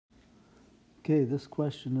Okay, this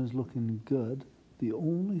question is looking good. The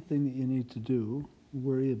only thing that you need to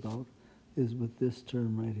worry about, is with this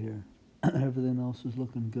term right here. Everything else is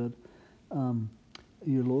looking good. Um,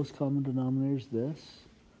 your lowest common denominator is this,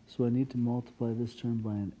 so I need to multiply this term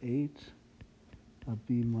by an 8, a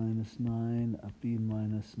b minus 9, a b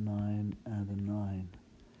minus 9, and a 9.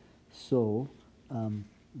 So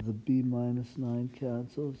the b minus 9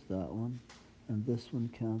 cancels that one, and this one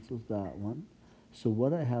cancels that one. So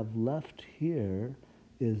what I have left here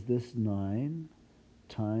is this 9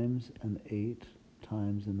 times an 8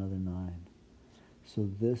 times another 9. So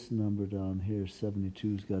this number down here,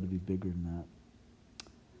 72's got to be bigger than that,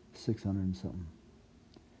 600 and something.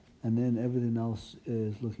 And then everything else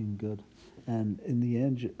is looking good. And in the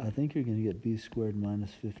end, I think you're going to get b squared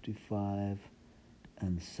minus 55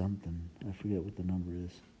 and something. I forget what the number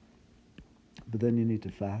is. But then you need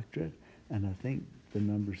to factor it, and I think the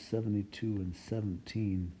numbers 72 and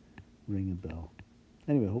 17 ring a bell.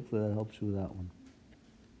 Anyway, hopefully that helps you with that one.